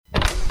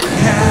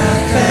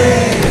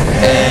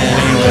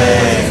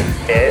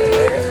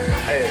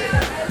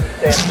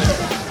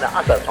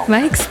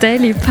Mike's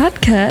Daily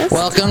Podcast.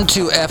 Welcome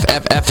to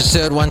FF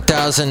episode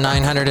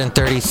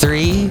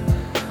 1933.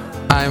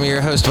 I'm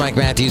your host, Mike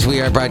Matthews. We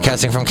are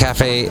broadcasting from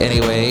Cafe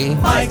Anyway.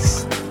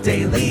 Mike's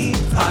Daily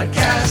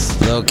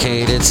Podcast.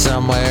 Located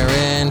somewhere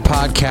in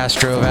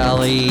Podcastro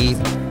Valley,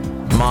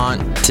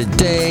 Mont.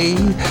 Today,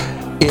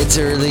 it's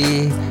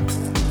early.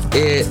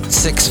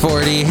 It's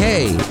 6:40.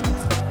 Hey,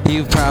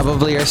 you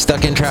probably are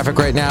stuck in traffic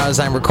right now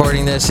as I'm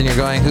recording this, and you're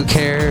going, who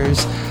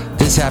cares?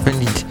 This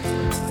happened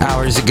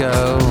hours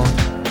ago,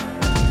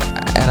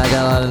 and I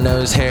got a lot of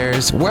nose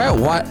hairs.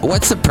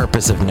 What's the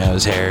purpose of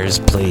nose hairs,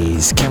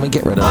 please? Can we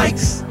get rid of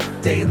Mike's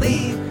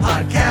Daily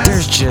Podcast.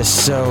 There's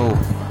just so...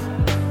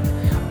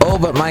 Oh,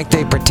 but Mike,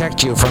 they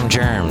protect you from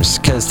germs,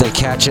 because they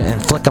catch it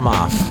and flick them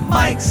off.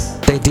 Mike's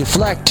They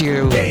deflect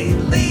you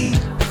Daily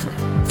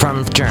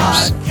from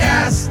germs.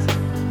 Podcast.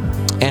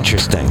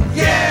 Interesting.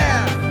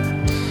 Yeah!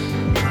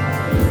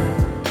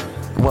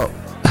 What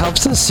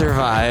helps us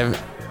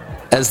survive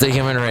as the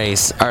human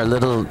race are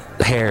little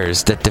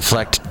hairs that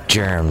deflect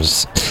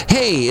germs.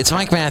 Hey, it's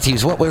Mike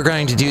Matthews. What we're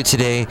going to do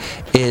today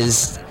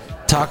is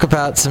talk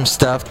about some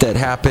stuff that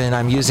happened.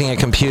 I'm using a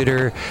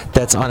computer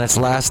that's on its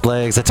last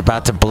legs. It's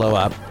about to blow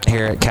up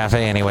here at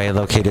Cafe Anyway,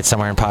 located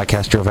somewhere in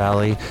Podcastro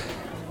Valley,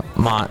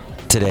 Mont,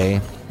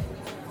 today.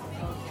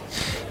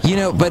 You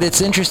know, but it's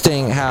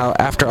interesting how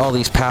after all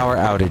these power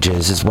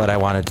outages is what I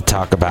wanted to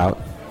talk about.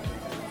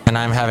 And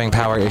I'm having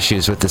power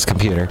issues with this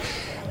computer.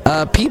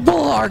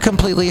 People are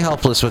completely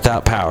helpless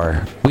without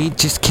power. We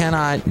just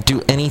cannot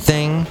do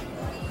anything.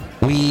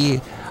 We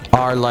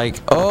are like,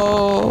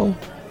 oh,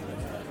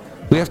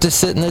 we have to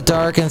sit in the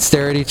dark and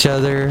stare at each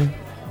other.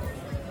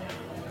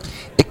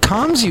 It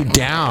calms you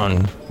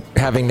down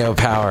having no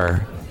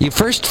power. You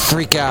first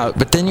freak out,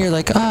 but then you're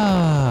like,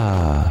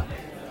 I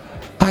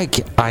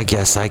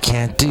guess I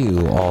can't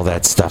do all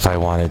that stuff I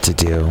wanted to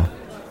do.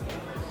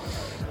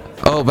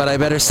 Oh, but I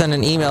better send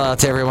an email out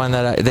to everyone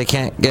that they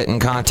can't get in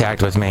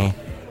contact with me.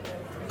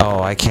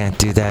 Oh, I can't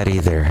do that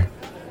either.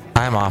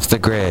 I'm off the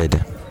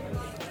grid.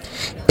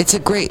 It's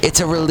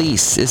a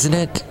release, isn't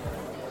it?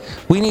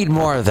 We need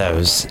more of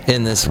those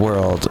in this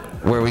world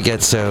where we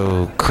get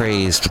so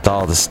crazed with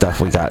all the stuff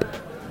we got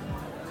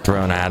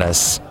thrown at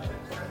us.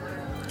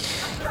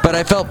 But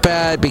I felt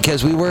bad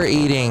because we were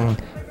eating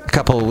a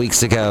couple of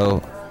weeks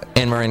ago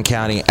in Marin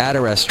County at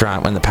a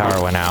restaurant when the power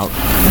went out.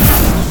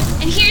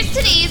 And here's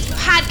today's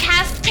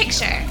podcast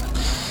picture.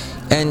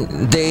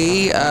 And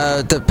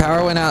the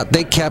power went out.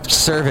 They kept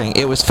serving.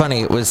 It was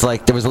funny. It was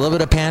like there was a little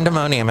bit of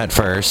pandemonium at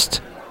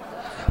first,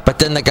 but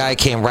then the guy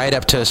came right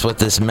up to us with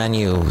this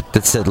menu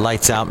that said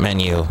 "Lights Out"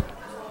 menu.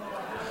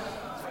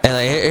 And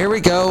like, here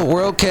we go.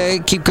 We're okay.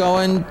 Keep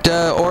going.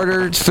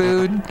 Order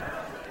food.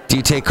 Do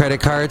you take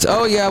credit cards?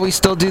 Oh yeah, we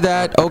still do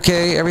that.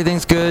 Okay,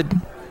 everything's good.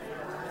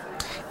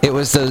 It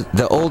was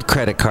the old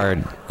credit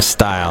card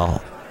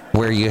style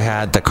where you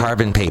had the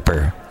carbon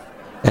paper.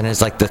 And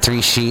there's like the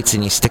 3 sheets,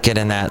 and you stick it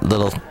in that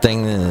little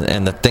thing,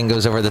 and the thing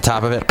goes over the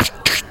top of it.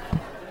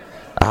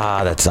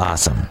 Ah, that's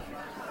awesome.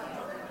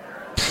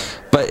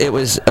 But it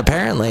was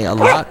apparently a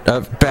lot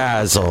of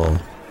Basil.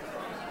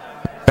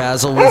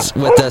 Basil was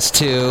with us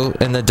too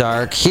in the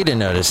dark. He didn't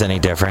notice any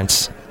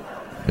difference.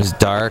 It was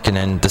dark, and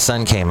then the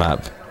sun came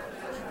up.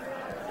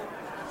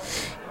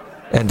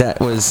 And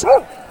that was...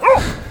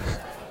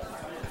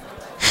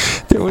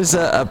 There was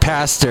a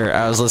pastor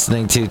I was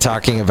listening to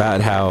talking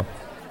about how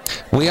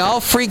we all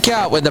freak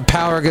out when the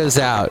power goes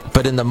out,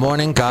 but in the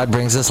morning, God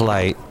brings us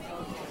light.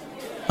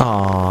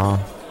 Aww.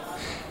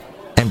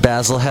 And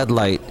Basil had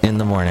light in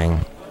the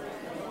morning.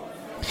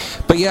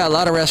 But yeah, a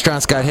lot of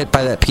restaurants got hit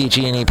by that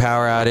PG&E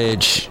power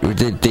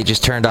outage. They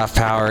just turned off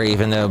power,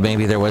 even though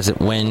maybe there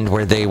wasn't wind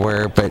where they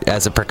were. But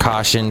as a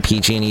precaution,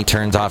 PG&E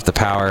turns off the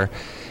power.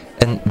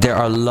 And there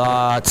are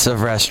lots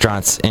of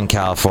restaurants in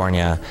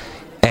California.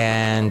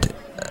 And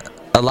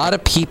a lot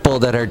of people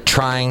that are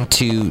trying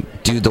to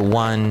do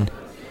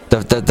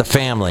the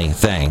family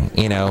thing,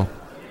 you know,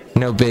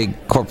 no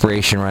big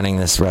corporation running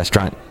this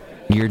restaurant.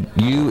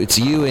 It's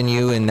you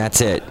and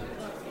that's it.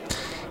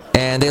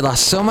 And they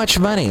lost so much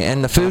money,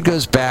 and the food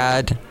goes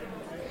bad.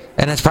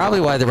 And that's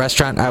probably why the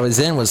restaurant I was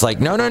in was like,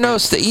 no,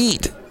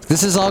 eat.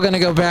 This is all going to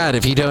go bad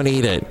if you don't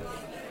eat it.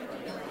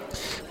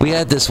 We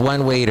had this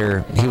one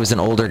waiter. He was an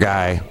older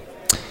guy,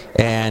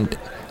 and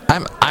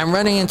I'm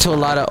running into a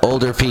lot of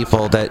older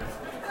people that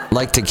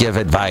like to give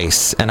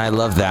advice, and I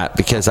love that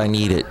because I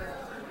need it.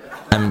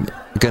 I'm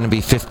going to be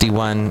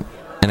 51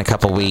 in a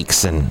couple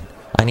weeks, and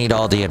I need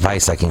all the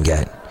advice I can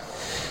get.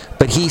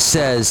 But he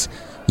says,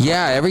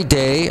 yeah, every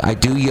day I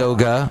do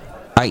yoga.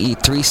 I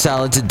eat 3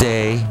 salads a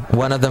day.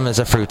 One of them is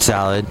a fruit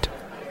salad.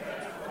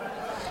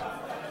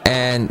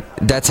 And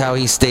that's how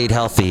he stayed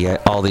healthy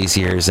all these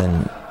years.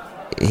 And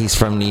he's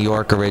from New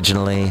York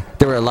originally.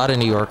 There were a lot of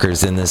New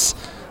Yorkers in this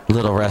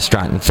little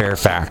restaurant in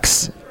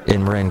Fairfax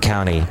in Marin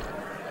County.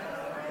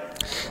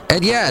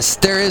 And yes,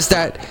 there is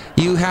that.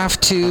 You have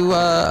to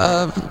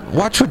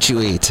watch what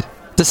you eat.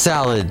 The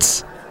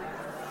salads.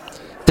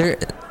 There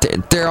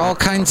are all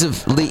kinds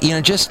of,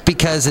 just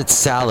because it's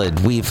salad,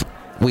 we've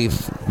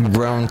we've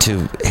grown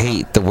to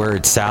hate the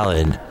word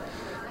salad.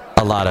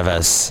 A lot of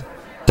us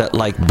that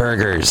like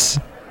burgers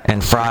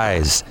and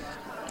fries.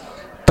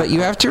 But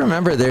you have to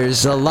remember,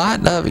 there's a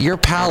lot of your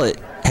palate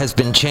has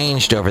been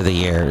changed over the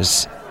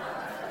years.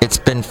 It's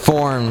been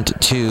formed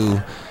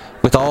to,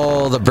 with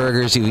all the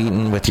burgers you've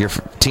eaten with your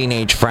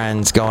teenage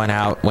friends, going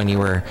out when you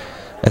were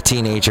a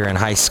teenager in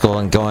high school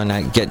and going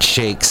to get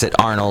shakes at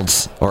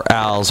Arnold's or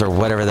Al's or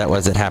whatever that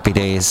was at Happy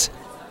Days.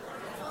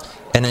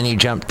 And then you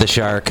jumped the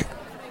shark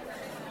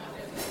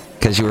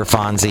because you were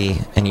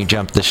Fonzie and you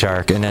jumped the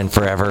shark. And then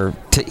forever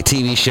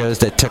TV shows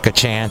that took a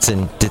chance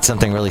and did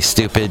something really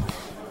stupid.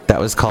 That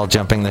was called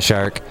jumping the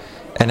shark.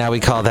 And now we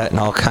call that in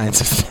all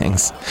kinds of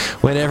things.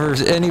 Whenever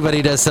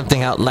anybody does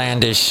something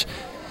outlandish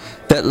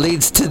that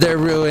leads to their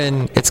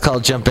ruin, it's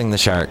called jumping the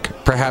shark.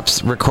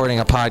 Perhaps recording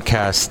a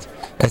podcast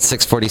at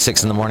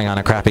 6:46 in the morning on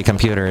a crappy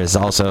computer is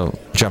also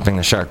jumping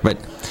the shark. But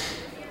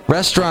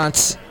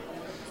restaurants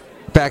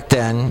back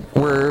then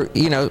were,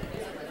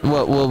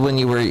 well, when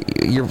you were,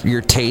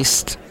 your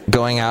taste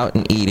going out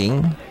and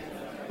eating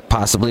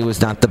possibly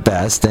was not the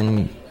best.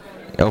 And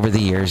over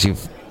the years,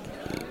 you've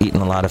eaten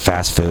a lot of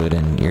fast food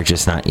and you're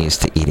just not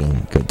used to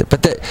eating good.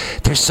 But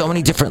there's so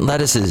many different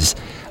lettuces.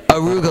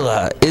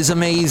 Arugula is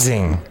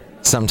amazing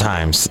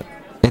sometimes.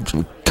 It's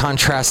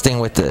contrasting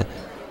with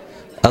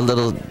a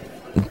little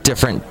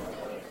different,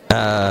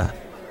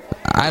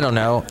 I don't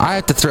know. I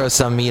have to throw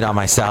some meat on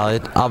my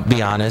salad. I'll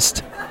be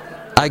honest.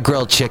 I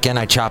grill chicken.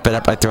 I chop it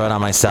up. I throw it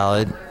on my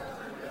salad.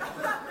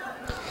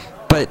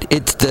 But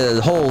it's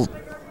the whole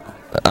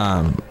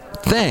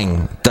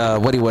thing.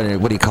 What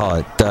do you call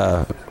it?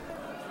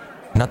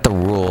 Not the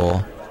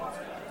rule.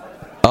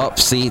 Oh,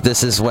 see,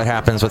 this is what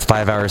happens with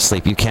 5 hours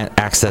sleep. You can't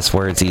access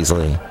words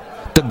easily.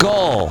 The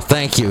goal,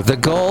 thank you. The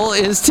goal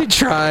is to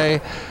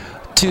try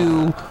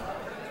to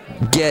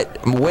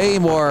get way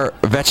more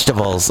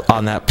vegetables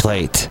on that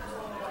plate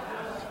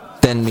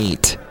than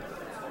meat.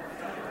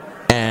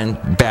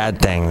 And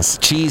bad things.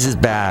 Cheese is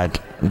bad.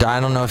 I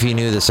don't know if you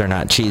knew this or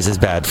not. Cheese is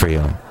bad for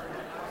you.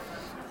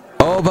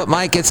 Oh, but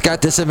Mike, it's got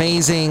this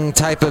amazing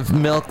type of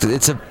milk.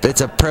 It's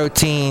a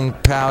protein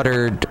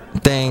powdered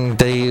thing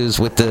they use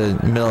with the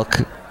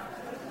milk.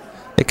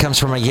 It comes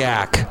from a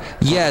yak.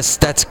 Yes,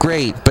 that's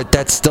great, but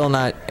that's still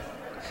not.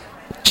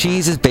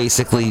 Cheese is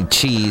basically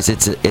cheese.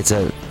 It's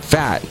a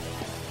fat,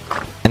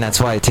 and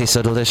that's why it tastes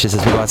so delicious.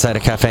 As we go outside a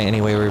cafe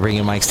anyway, we're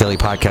bringing Mike's Daily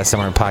Podcast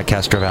somewhere in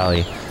Podcastro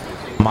Valley,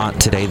 Mont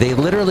today. They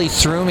literally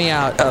threw me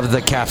out of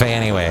the cafe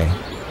anyway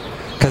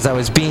because I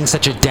was being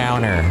such a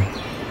downer,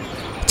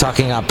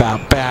 talking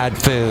about bad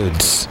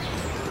foods.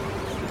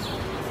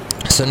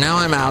 So now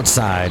I'm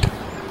outside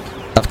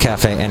of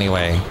Cafe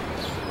Anyway,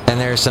 and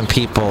there are some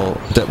people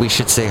that we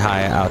should say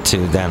hi out to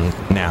them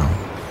now.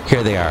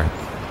 Here they are.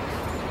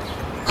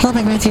 Hello,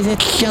 Mike Matthews.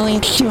 It's Jelly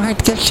and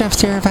Stewart, gift shop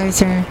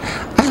supervisor.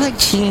 I like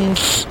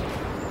cheese.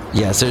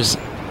 Yes, there's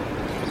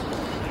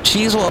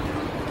cheese. Well,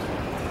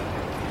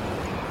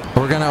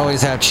 we're gonna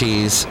always have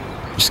cheese.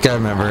 Just gotta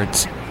remember,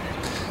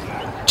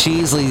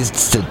 cheese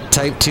leads to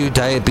type 2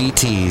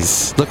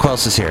 diabetes. Look who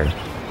else is here.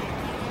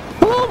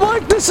 Hello,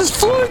 Mike. This is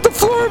Floyd the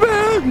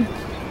Floorman.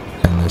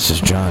 And this is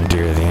John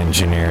Deere, the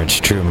engineer. It's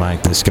true,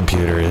 Mike. This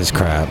computer is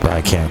crap.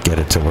 I can't get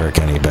it to work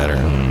any better.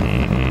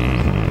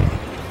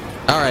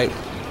 All right.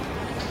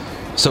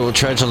 So we'll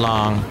trudge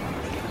along.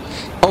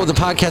 Oh, the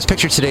podcast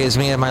picture today is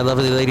me and my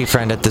lovely lady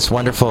friend at this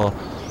wonderful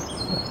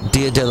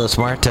Dia de los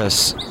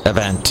Muertos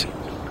event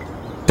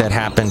that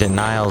happened in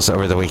Niles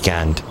over the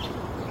weekend.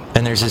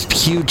 And there's this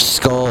huge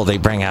skull they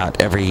bring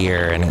out every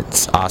year, and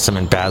it's awesome,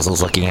 and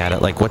Basil's looking at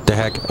it like, what the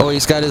heck? Oh,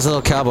 he's got his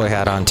little cowboy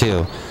hat on,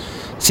 too.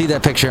 See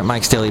that picture at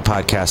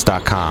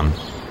mikesdailypodcast.com.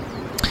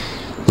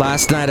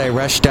 Last night I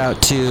rushed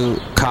out to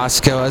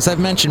Costco. As I've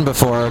mentioned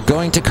before,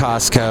 going to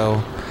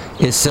Costco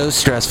is so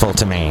stressful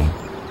to me.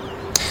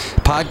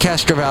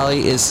 Podcastro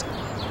Valley is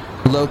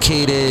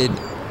located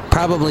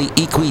probably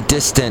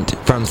equidistant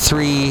from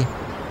 3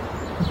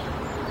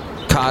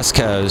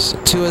 Costco's.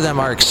 2 of them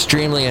are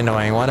extremely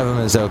annoying. One of them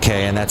is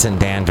okay, and that's in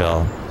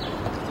Danville.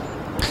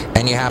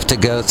 And you have to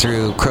go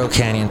through Crow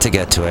Canyon to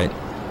get to it.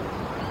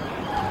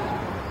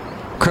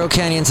 Crow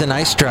Canyon's a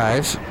nice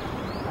drive.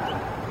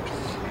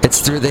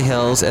 It's through the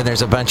hills, and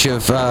there's a bunch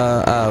of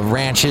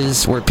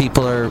ranches where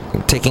people are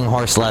taking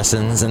horse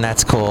lessons, and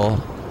that's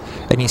cool.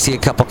 And you see a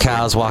couple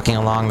cows walking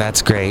along.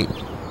 That's great.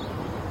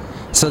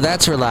 So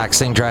that's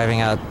relaxing, driving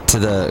out to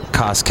the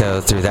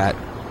Costco through that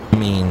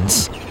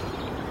means.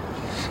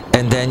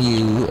 And then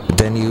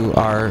you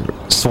are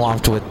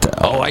swamped with,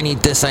 oh, I need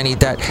this, I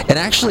need that. And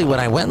actually, when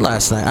I went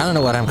last night, I don't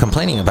know what I'm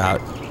complaining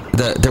about.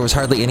 There was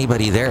hardly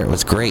anybody there. It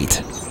was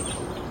great.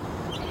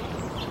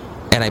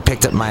 And I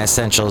picked up my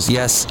essentials.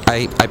 Yes,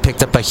 I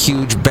picked up a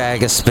huge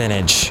bag of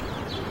spinach.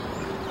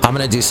 I'm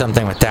going to do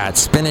something with that.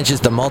 Spinach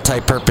is the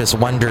multi-purpose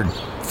wonder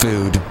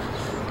food,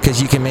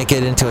 because you can make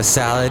it into a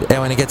salad,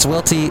 and when it gets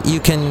wilty, you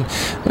can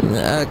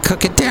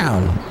cook it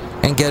down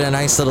and get a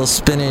nice little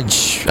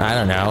spinach, I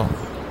don't know,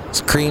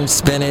 creamed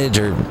spinach,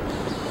 or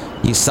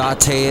you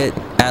saute it,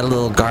 add a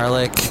little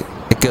garlic.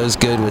 It goes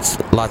good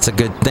with lots of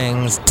good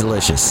things.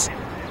 Delicious.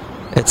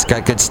 It's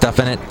got good stuff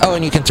in it. Oh,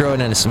 and you can throw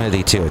it in a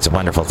smoothie too. It's a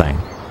wonderful thing.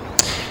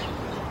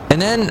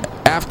 And then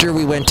after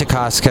we went to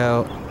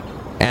Costco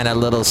and a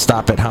little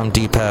stop at Home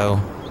Depot,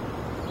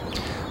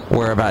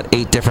 where about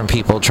 8 different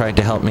people tried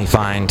to help me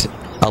find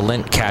a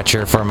lint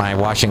catcher for my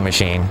washing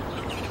machine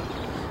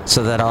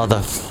so that all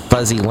the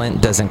fuzzy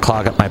lint doesn't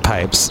clog up my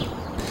pipes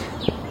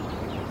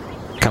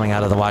coming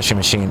out of the washing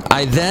machine.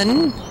 I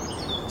then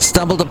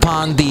stumbled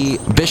upon the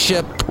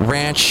Bishop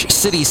Ranch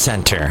City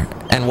Center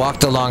and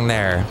walked along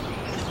there.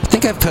 I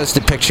think I've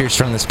posted pictures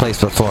from this place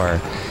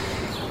before.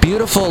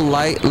 Beautiful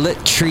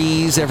lit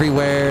trees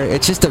everywhere.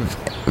 It's just a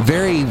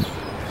very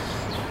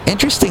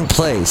interesting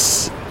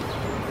place.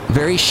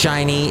 Very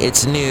shiny.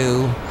 It's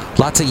new.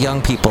 Lots of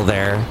young people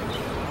there.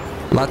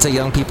 Lots of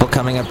young people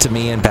coming up to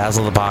me and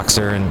Basil the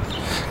Boxer and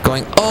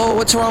going, "Oh,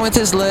 what's wrong with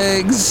his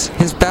legs?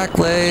 His back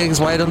legs,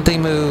 why don't they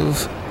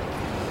move?"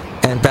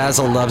 And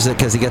Basil loves it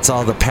because he gets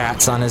all the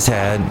pats on his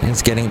head.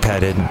 He's getting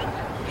petted.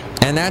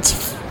 And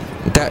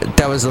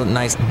that was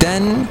nice.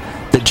 Then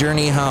the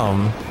journey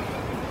home.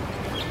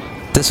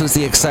 This was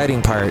the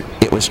exciting part.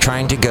 It was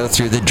trying to go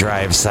through the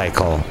drive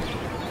cycle.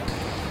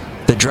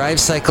 The drive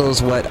cycle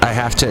is what I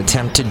have to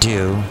attempt to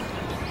do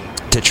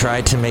to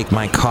try to make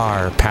my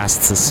car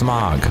pass the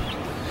smog.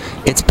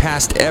 It's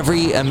passed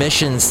every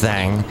emissions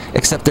thing,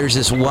 except there's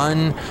this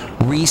one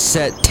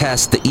reset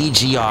test, the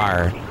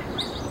EGR,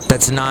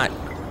 that's not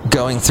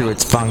going through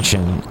its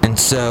function. And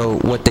so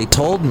what they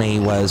told me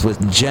was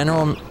with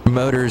General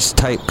Motors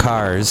type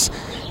cars,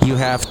 you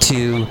have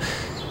to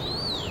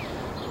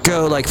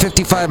go like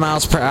 55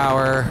 miles per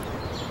hour,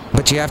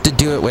 but you have to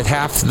do it with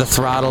half the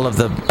throttle of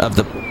the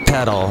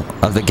pedal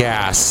of the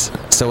gas.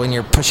 So when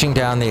you're pushing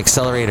down the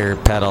accelerator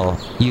pedal,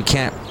 you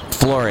can't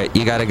floor it.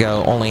 You got to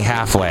go only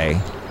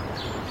halfway.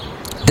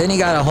 Then you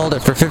got to hold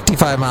it for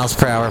 55 miles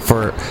per hour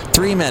for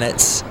 3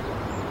 minutes.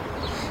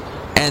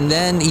 And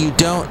then you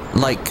don't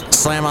like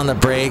slam on the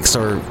brakes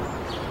or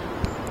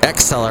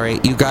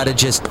accelerate. You got to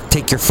just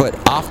take your foot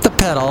off the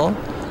pedal,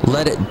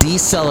 let it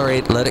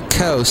decelerate, let it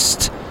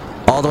coast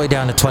all the way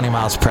down to 20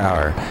 miles per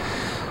hour.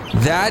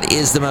 That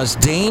is the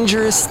most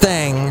dangerous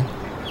thing.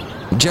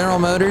 General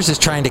Motors is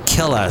trying to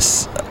kill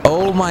us.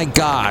 Oh my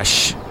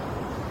gosh.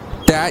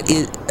 That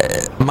is,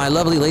 my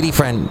lovely lady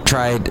friend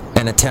tried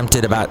and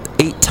attempted about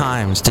 8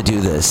 times to do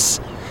this.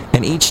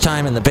 And each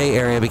time in the Bay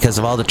Area because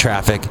of all the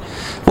traffic.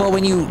 Well,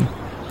 when you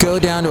go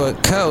down to a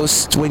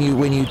coast, when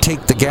you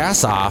take the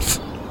gas off,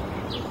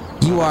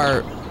 you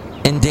are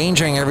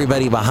endangering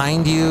everybody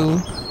behind you.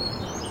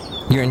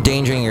 You're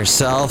endangering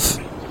yourself.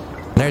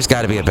 There's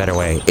got to be a better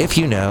way. If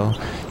you know,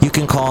 you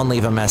can call and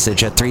leave a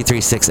message at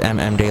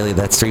 336MM Daily.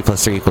 That's 3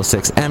 + 3 =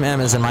 6.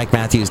 MM is in Mike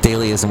Matthews.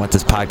 Daily is in what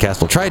this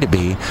podcast will try to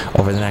be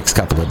over the next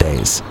couple of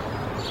days.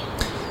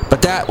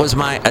 But that was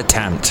my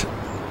attempt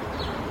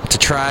to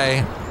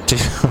try to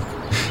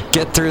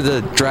get through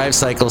the drive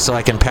cycle so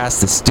I can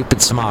pass this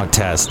stupid smog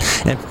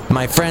test. And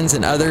my friends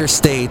in other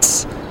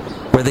states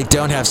where they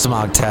don't have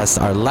smog tests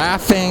are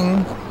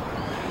laughing.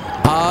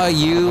 Ah,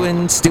 you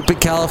in stupid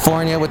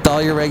California with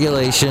all your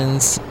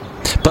regulations.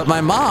 But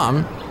my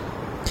mom,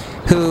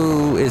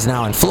 who is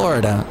now in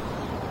Florida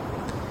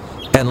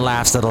and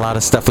laughs at a lot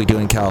of stuff we do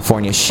in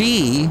California,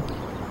 she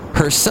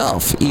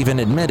herself even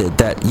admitted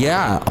that,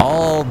 yeah,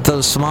 all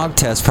those smog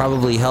tests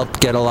probably helped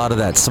get a lot of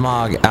that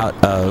smog out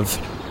of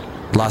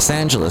Los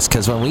Angeles.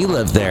 Because when we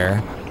lived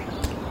there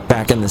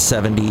back in the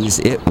 70s,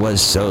 it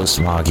was so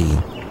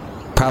smoggy.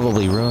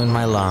 Probably ruined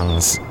my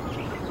lungs.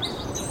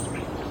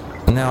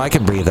 No, I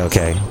could breathe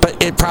okay.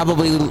 But it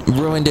probably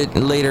ruined it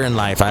later in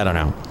life. I don't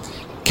know.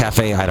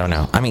 Cafe, I don't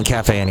know. I mean,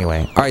 cafe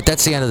anyway. All right,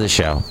 that's the end of the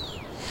show.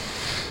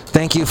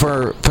 Thank you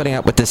for putting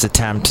up with this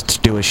attempt to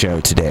do a show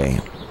today.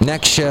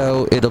 Next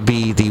show, it'll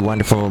be the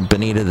wonderful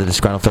Benita, the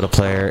Disgruntled Fiddle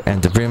Player,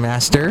 and the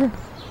Brewmaster.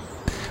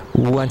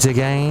 Once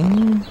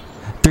again,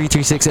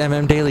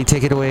 336MM Daily,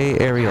 take it away,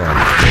 Ariel.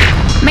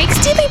 Mike's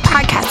Daily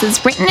Podcast is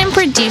written and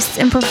produced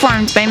and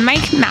performed by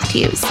Mike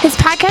Matthews. His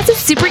podcast is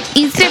super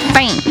easy to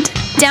find.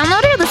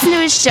 Download or listen to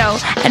his show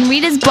and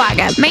read his blog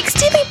at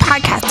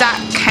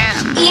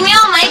mikesdailypodcast.com.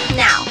 Email Mike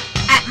now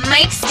at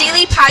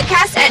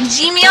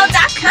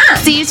mikesdailypodcast@gmail.com.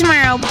 See you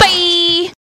tomorrow. Bye!